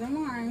lot more than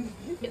wine.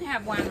 You can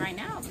have wine right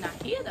now. It's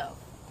not here though.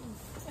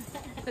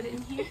 Put it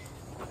in here.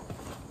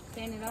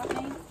 Stand it up,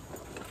 maybe.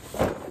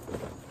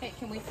 Okay,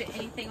 can we fit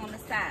anything on the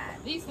side?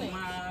 These things.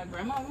 My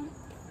grandmother.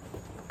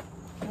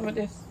 How about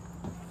this?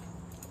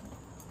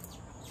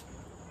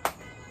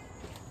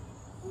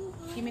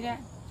 Give me that.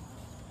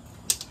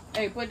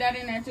 Hey, put that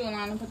in there too,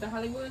 Alana. Put the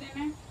Hollywood in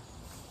there.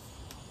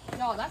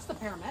 No, that's the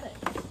paramedic.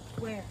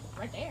 Where?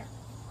 Right there.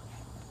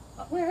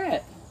 Where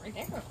at? Right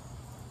there.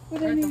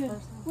 Where Right they the need it?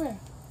 first Where?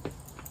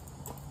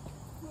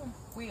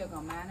 We are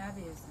gonna mind our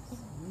business.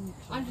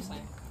 I'm just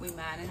saying. We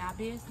minding our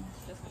business.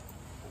 Just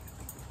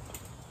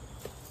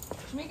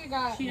saying. Shamika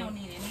got. She don't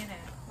need any of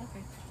that.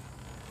 Okay.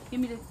 Give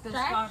me the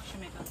Trash? scarf,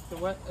 Shamika. The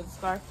what? The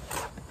scarf?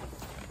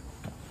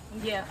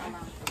 Yeah,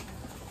 Alana.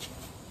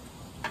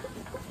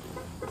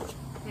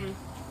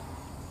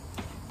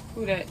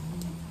 Who that?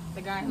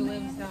 the guy who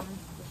lives down.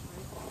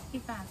 He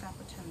finds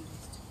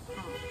opportunities to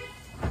come.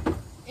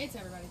 It's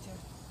everybody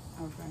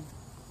too. Okay.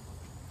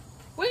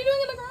 What are you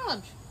doing in the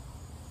garage?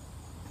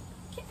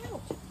 Get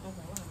out.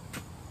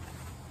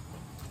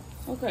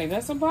 Okay,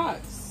 that's a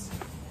box.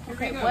 Here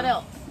Okay, we go. what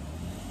else?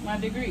 My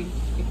degree.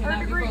 It cannot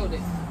degree. be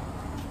folded.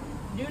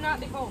 Do not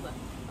defold it.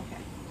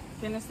 Okay.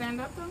 Can it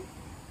stand up though?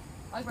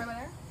 Like right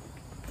there?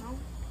 No?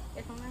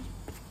 It's on there?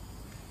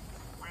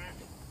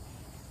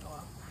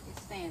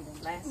 It's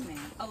standing. Last man.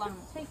 Alana,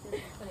 take this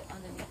and put it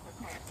underneath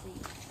her car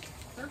seat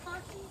Third car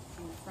key?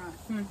 in the front.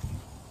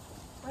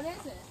 What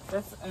is it?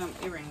 That's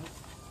earrings.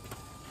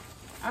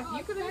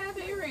 You could have had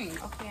the earrings.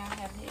 Okay, I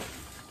have it.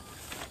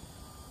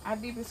 Our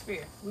deepest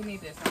fear. We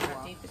need this on the Our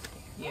wall. deepest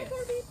fear. Yes.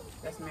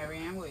 That's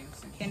Marianne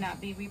Williamson.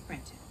 Cannot be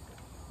reprinted.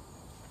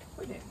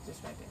 Put it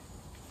just right there.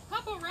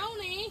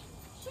 Pepperoni!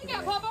 She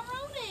got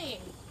pepperoni!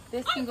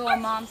 This can go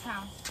in Mom's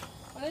house.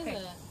 What is Okay.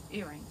 it?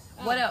 Earrings.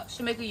 Oh. What else?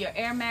 Shamika, your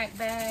Air Mac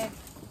bag.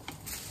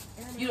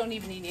 You don't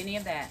even need any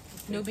of that.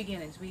 New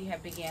beginnings. We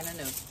have began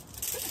anew.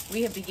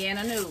 We have began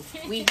anew.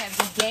 We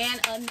have began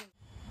anew.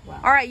 Wow.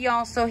 All right,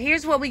 y'all. So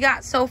here's what we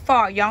got so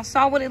far. Y'all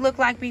saw what it looked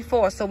like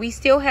before. So we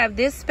still have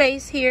this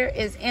space here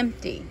is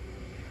empty,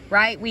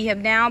 right? We have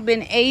now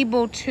been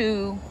able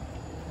to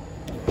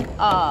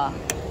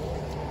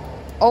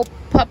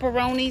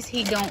pepperonis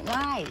he don't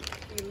like.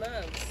 He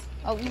loves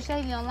Oh, you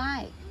say you don't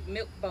like?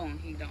 milk bone.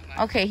 He don't like.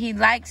 Okay, he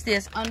likes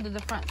this under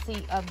the front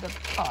seat of the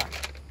car.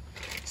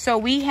 So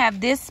we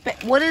have this.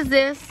 What is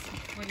this?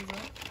 What is it?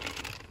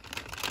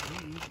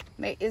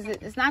 Is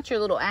it? It's not your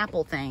little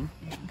apple thing.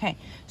 Okay.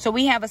 So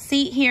we have a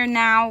seat here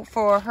now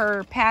for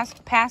her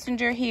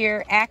passenger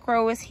here.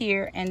 Acro is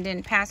here, and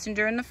then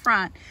passenger in the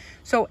front.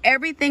 So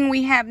everything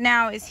we have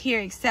now is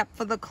here except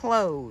for the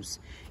clothes.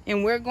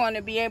 And we're going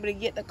to be able to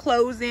get the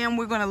clothes in.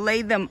 We're going to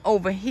lay them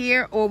over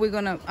here, or we're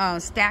going to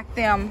stack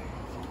them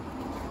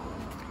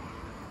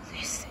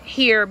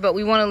here, but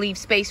we want to leave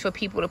space for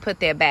people to put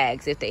their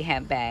bags if they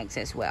have bags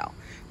as well.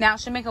 Now,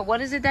 Shamika,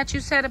 what is it that you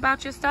said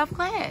about your stuff?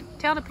 Go ahead.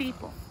 Tell the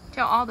people.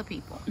 Tell all the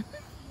people.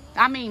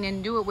 I mean,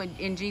 and do it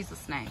in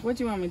Jesus' name. What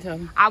do you want me to tell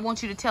him? I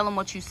want you to tell them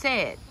what you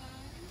said.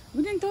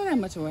 We didn't throw that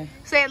much away.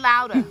 Say it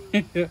louder.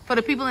 For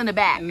the people in the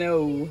back.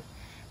 No.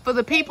 For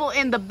the people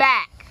in the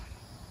back.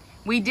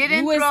 We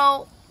didn't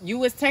throw... You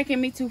was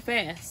taking me too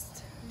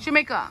fast.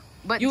 Shamika,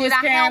 But did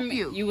I help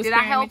you? You was did I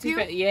help you?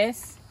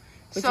 Yes.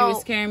 But So, you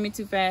was carrying me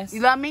too fast.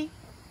 You love me?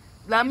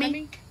 Love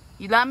me?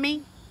 You love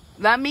me?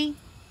 Love me?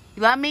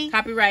 You love me?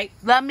 Copyright.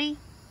 Love me?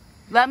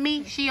 Love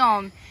me? She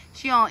on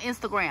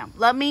Instagram.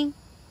 Love me?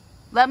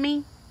 Love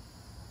me?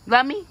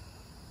 Love me?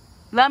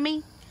 Love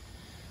me?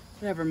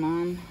 Whatever,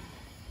 Mom.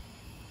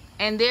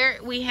 And there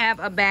we have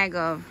a bag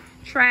of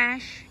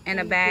trash and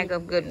a bag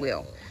of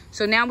Goodwill.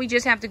 So now we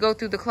just have to go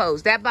through the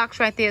clothes. That box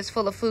right there is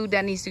full of food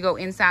that needs to go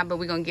inside, but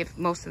we're going to give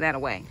most of that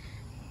away.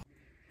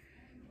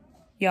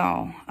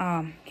 Y'all,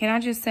 can I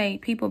just say,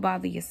 people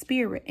bother your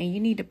spirit, and you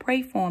need to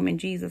pray for them in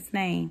Jesus'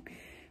 name.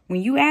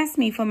 When you ask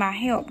me for my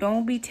help,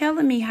 don't be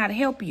telling me how to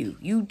help you.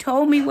 You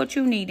told me what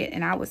you needed,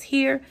 and I was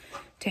here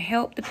to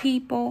help the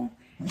people.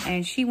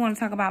 And she want to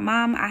talk about,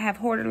 Mom, I have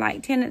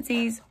hoarder-like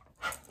tendencies,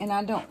 and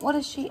I don't. What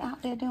is she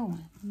out there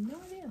doing? No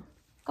idea.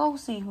 Go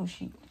see who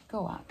she,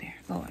 go out there.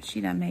 Lord,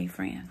 she done made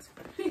friends.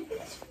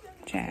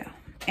 Child.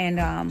 And,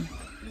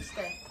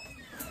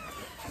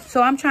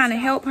 so I'm trying to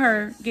help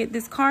her get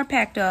this car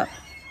packed up.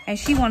 And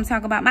she want to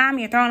talk about, Mom,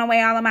 you're throwing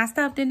away all of my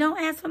stuff. Then don't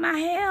ask for my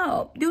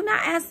help. Do not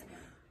ask.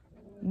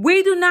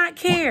 We do not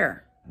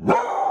care.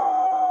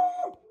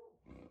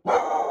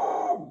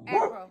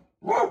 Acro.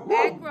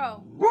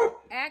 Acro.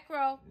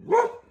 Acro.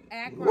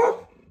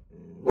 Acro.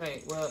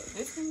 Wait, well,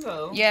 this can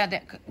go. Yeah,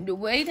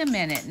 wait a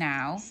minute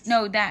now.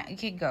 No, it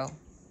can go.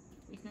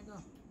 It can go.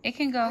 It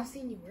can go. I've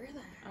seen you wear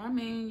that. I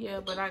mean, yeah,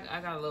 but I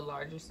got a little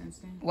larger since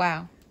then.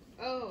 Wow.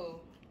 Oh.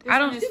 I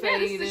don't.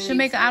 Faded.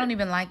 Shamika, I don't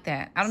even like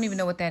that. I don't even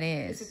know what that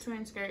is. It's a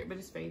twin skirt, but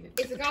it's faded.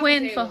 It's a coffee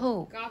Twin table. for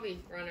who? Coffee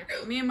runner.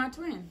 Me and my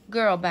twin.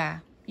 Girl, bye.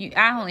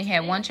 I only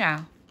had one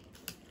child.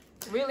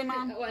 Really,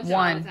 Mom?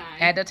 One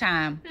at a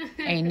time.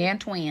 A nan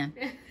twin.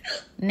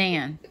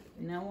 Nan.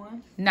 No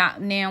one?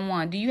 Not nan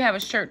one. Do you have a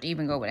shirt to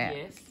even go with that?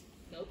 Yes.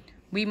 Nope.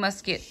 We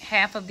must get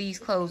half of these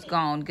clothes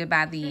gone.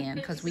 Goodbye the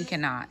end, because we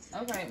cannot.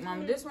 Okay,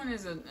 Mom, this one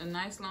is a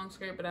nice long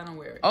skirt, but I don't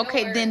wear it.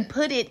 Okay, wear then it.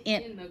 put it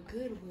In in. the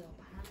Goodwill.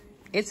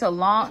 It's a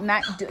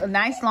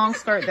nice long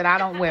skirt that I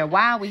don't wear.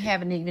 Why are we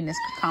having even this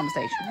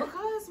conversation?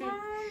 Because, Mom.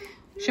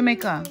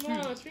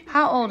 Shamika,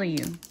 how old are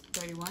you?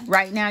 31.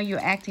 Right now you're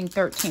acting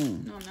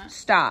 13. No, I'm not.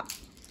 Stop.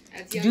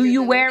 That's Do younger you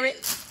than wear me.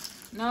 it?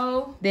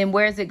 No. Then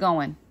where's it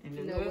going? In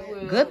the Nowhere.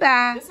 Goodwill.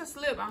 Goodbye. This is a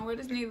slip. I don't wear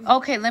this neither.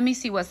 Okay, let me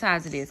see what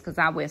size it is, because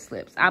I wear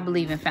slips. I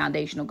believe in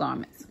foundational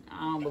garments.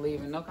 I don't believe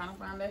in no kind of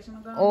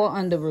foundational garment. Or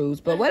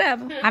underoos, but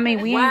whatever. I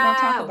mean, we ain't going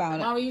to talk about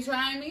it. Mama, you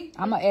trying me?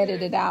 I'm going to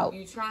edit it out.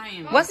 You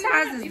trying me? What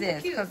size is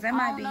this? Because that I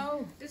might don't be.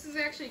 know. This is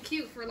actually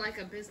cute for like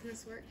a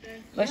business work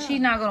day. But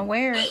she's not going to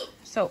wear it.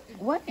 So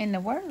what in the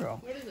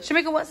world? What is it?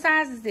 Shamika, what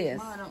size is this?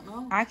 Well, I don't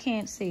know. I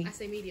can't see. I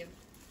say medium.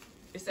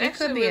 It's It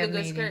actually could a be a really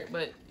good medium. skirt,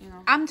 but, you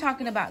know. I'm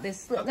talking about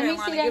this slip. Okay, Let me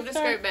Mama, see that give the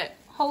skirt back.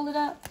 Hold it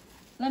up.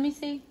 Let me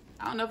see.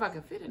 I don't know if I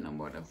can fit it no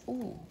more, though.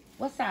 Ooh,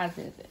 what size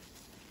is it?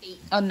 8.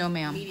 Oh, no,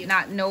 ma'am. Medium.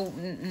 Not no,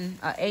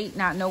 8,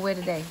 not nowhere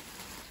today.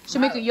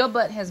 Shamika, your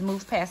butt has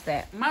moved past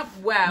that.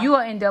 Wow. You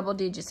are in double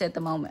digits at the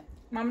moment.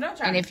 Mama, don't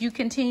try And me. if you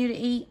continue to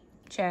eat,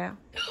 child.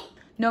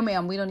 No,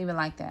 ma'am, we don't even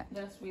like that.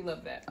 Yes, we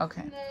love that.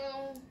 Okay.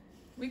 No.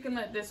 We can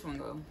let this one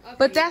go. Okay,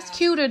 But that's yeah.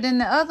 cuter than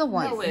the other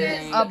one. No, it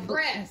ain't. A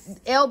Dress.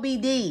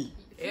 LBD.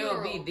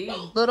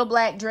 LBD. Little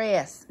black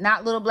dress.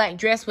 Not little black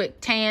dress with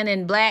tan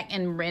and black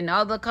and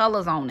other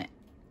colors on it.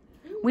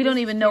 We don't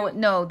even know it.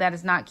 No, that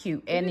is not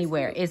cute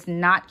anywhere. It's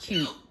not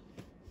cute.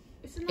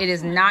 It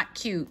is not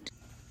cute.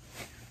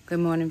 Good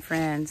morning,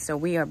 friends. So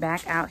we are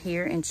back out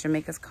here in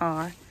Shamika's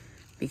car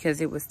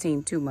because it was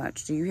team too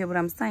much. Do you hear what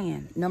I'm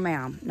saying? No,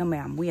 ma'am. No,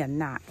 ma'am. We are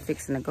not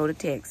fixing to go to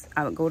Texas.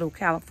 I would go to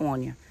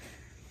California.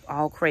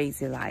 All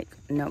crazy like.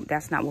 No,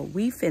 that's not what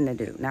we finna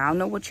do. Now, I don't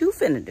know what you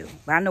finna do,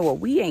 but I know what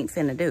we ain't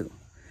finna do.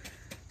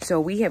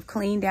 So we have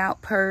cleaned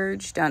out,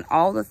 purged, done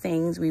all the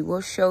things. We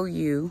will show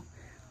you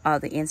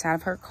the inside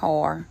of her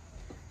car.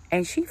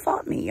 And she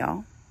fought me,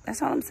 y'all.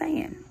 That's all I'm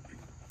saying.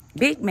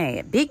 Big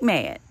mad, big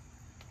mad.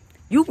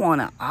 You want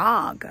to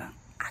argue.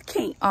 I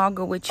can't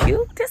argue with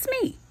you. That's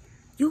me.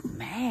 You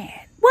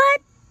mad.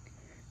 What?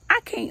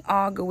 I can't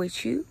argue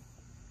with you.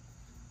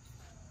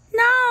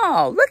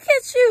 No, look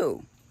at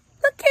you.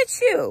 Look at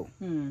you.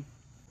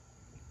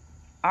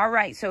 All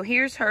right, so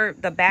here's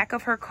the back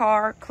of her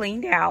car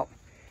cleaned out.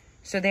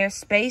 So there's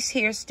space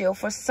here still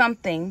for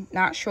something.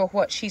 Not sure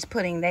what she's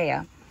putting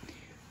there.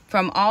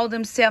 From all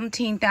them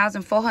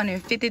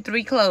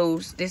 17,453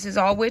 clothes, this is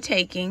all we're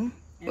taking.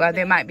 Well,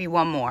 there might be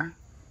one more.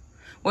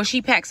 Well,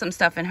 she packed some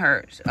stuff in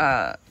her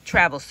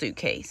travel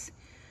suitcase.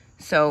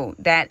 So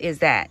that is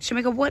that.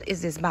 Shamika, what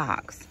is this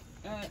box?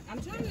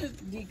 I'm trying to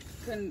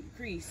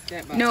decrease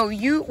that box. No,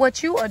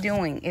 what you are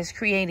doing is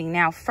creating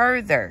now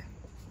further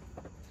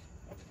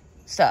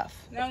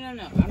stuff. No.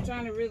 I'm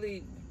trying to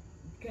really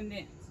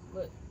condense.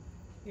 Look,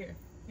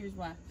 here's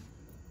why.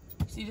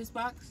 See this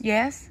box?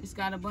 Yes? It's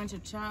got a bunch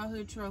of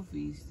childhood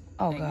trophies.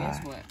 Oh, and God.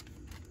 guess what?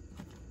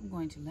 I'm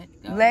going to let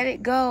it go. Let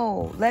it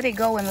go. Let it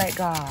go and let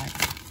God.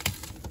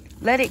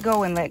 Let it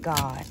go and let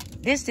God.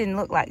 This didn't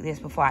look like this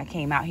before I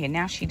came out here.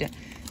 Now she does.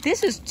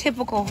 This is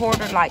typical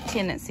hoarder-like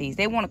tendencies.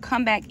 They want to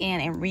come back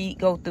in and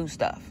go through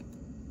stuff.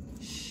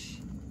 Shh.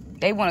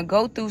 They want to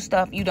go through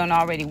stuff you done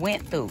already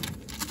went through.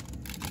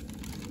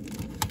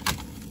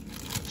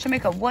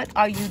 Shamika, what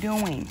are you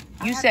doing?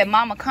 You said,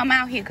 Mama, come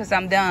out here because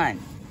I'm done.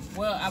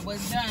 Well, I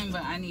was done,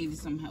 but I needed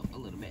some help a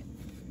little bit.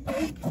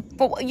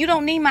 But you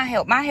don't need my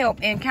help. My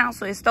help in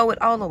counsel is throw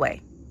it all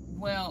away.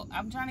 Well,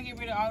 I'm trying to get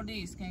rid of all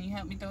these. Can you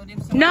help me throw them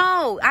somewhere?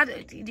 No,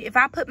 if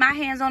I put my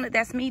hands on it,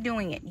 that's me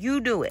doing it.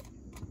 You do it.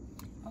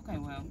 Okay,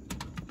 well.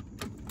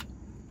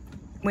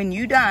 When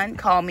you done,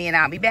 call me and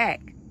I'll be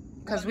back.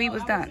 Because we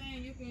was done.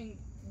 Saying you can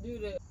do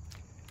the...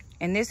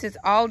 And this is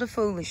all the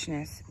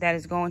foolishness that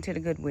is going to the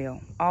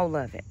Goodwill. All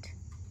of it.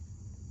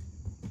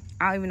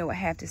 I don't even know what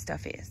half this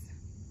stuff is.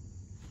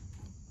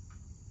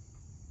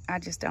 I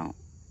just don't.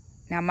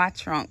 Now my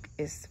trunk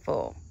is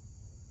full.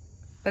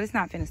 But it's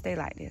not finna stay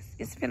like this.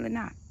 It's finna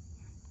not.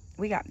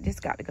 This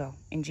got to go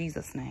in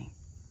Jesus' name.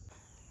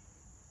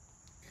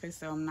 Okay,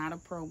 so I'm not a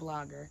pro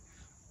blogger,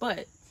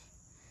 but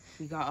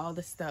we got all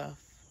the stuff.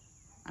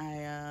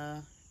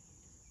 I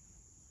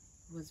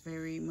was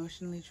very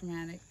emotionally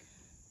traumatic,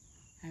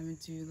 having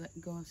to let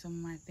go of some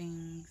of my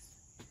things.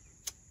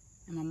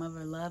 And my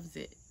mother loves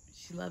it.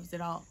 She loves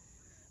it all.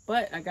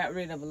 But I got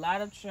rid of a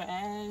lot of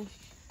trash.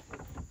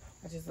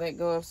 I just let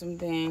go of some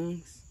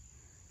things.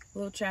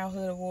 Little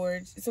childhood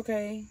awards. It's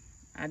okay.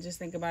 I just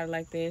think about it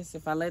like this.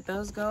 If I let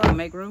those go, I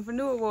make room for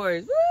new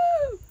awards.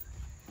 Woo!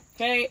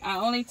 Okay, I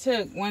only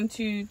took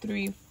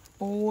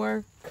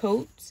 4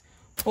 coats.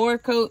 4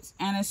 coats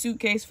and a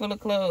suitcase full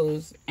of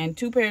clothes and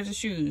 2 pairs of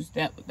shoes.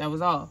 That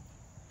was all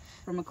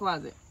from a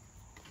closet.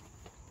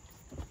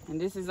 And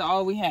this is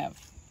all we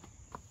have.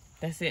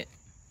 That's it.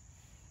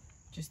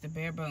 Just the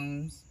bare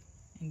bones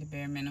and the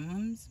bare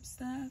minimums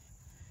stuff.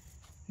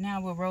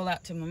 Now we'll roll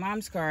out to my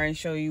mom's car and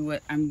show you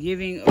what I'm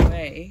giving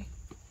away.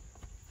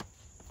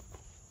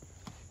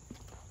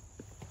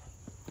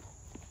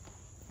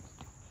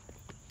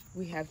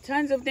 We have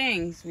tons of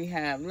things. We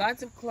have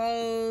lots of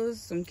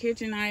clothes, some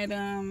kitchen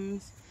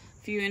items,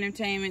 a few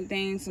entertainment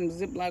things, some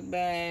Ziploc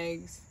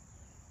bags,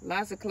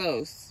 lots of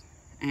clothes.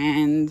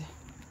 And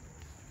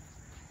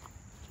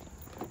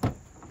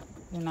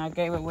then I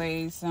gave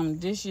away some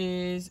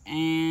dishes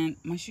and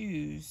my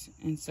shoes.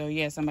 And so,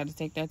 yes, I'm about to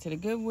take that to the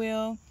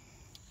Goodwill.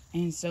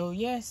 And so,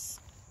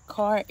 yes,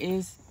 car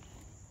is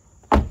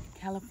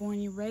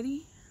California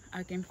ready.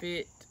 I can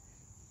fit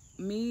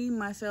me,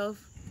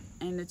 myself,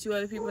 and the 2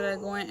 other people that are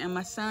going, and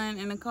my son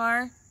in the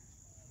car.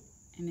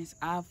 And it's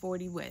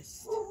I-40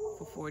 West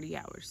for 40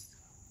 hours.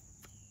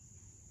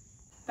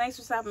 Thanks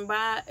for stopping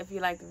by. If you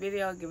liked the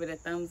video, give it a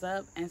thumbs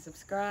up and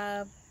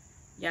subscribe.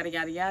 Yada,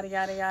 yada, yada,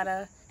 yada,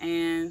 yada.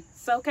 And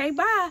it's okay,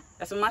 bye.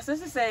 That's what my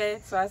sister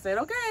said. So I said,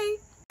 okay.